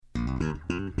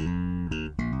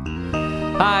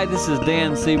Hi, this is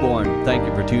Dan Seaborn. Thank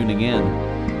you for tuning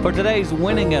in for today's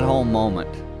Winning at Home moment.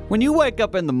 When you wake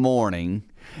up in the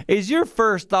morning, is your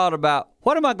first thought about,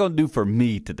 what am I going to do for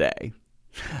me today?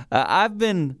 I've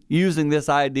been using this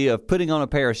idea of putting on a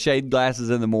pair of shade glasses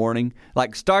in the morning,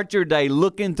 like start your day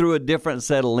looking through a different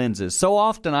set of lenses. So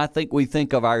often I think we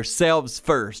think of ourselves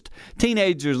first.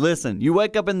 Teenagers, listen, you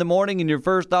wake up in the morning and your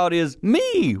first thought is,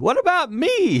 me, what about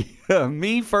me?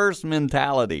 Me first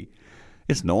mentality.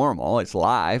 It's normal, it's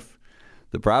life.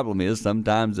 The problem is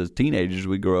sometimes as teenagers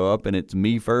we grow up and it's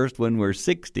me first when we're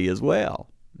 60 as well.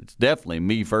 It's definitely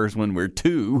me first when we're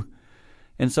 2.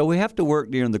 And so we have to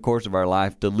work during the course of our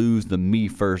life to lose the me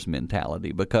first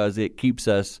mentality because it keeps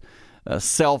us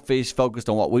selfish, focused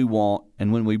on what we want.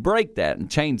 And when we break that and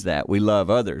change that, we love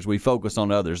others. We focus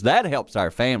on others. That helps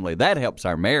our family. That helps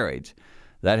our marriage.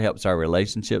 That helps our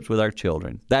relationships with our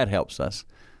children. That helps us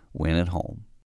win at home.